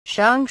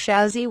Xiang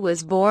Shouzhi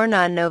was born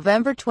on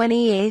November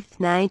 28,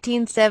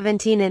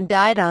 1917 and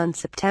died on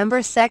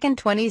September 2,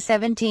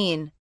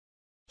 2017.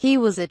 He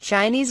was a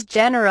Chinese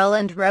general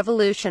and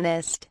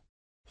revolutionist.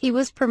 He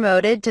was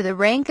promoted to the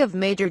rank of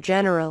Major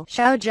General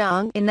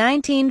Xiaozhang in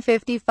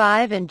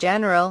 1955 and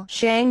General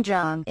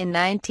Xiangzhang in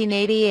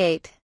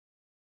 1988.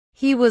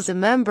 He was a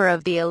member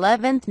of the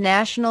 11th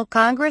National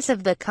Congress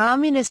of the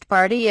Communist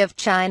Party of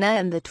China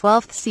and the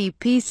 12th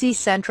CPC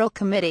Central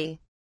Committee.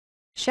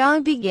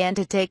 Xiang began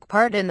to take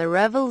part in the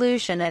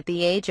revolution at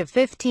the age of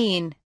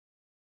 15.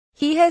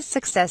 He has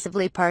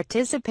successively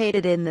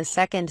participated in the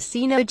Second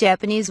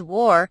Sino-Japanese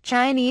War,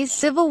 Chinese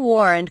Civil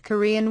War and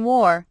Korean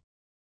War.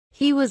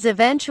 He was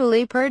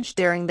eventually purged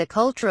during the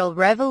Cultural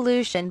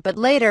Revolution but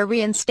later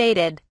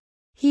reinstated.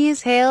 He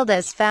is hailed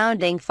as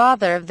founding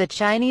father of the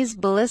Chinese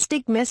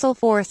ballistic missile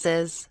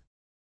forces.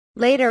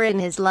 Later in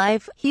his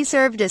life, he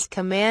served as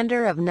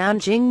commander of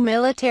Nanjing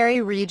Military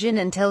Region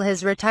until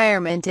his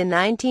retirement in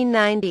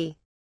 1990.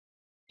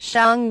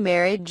 Xiang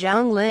married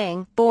Zhang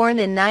Ling, born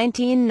in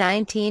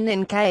 1919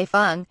 in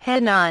Kaifeng,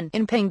 Henan,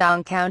 in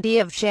Pingdong County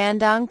of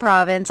Shandong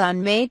Province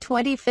on May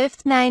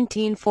 25,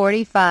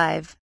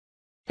 1945.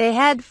 They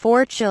had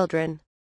 4 children.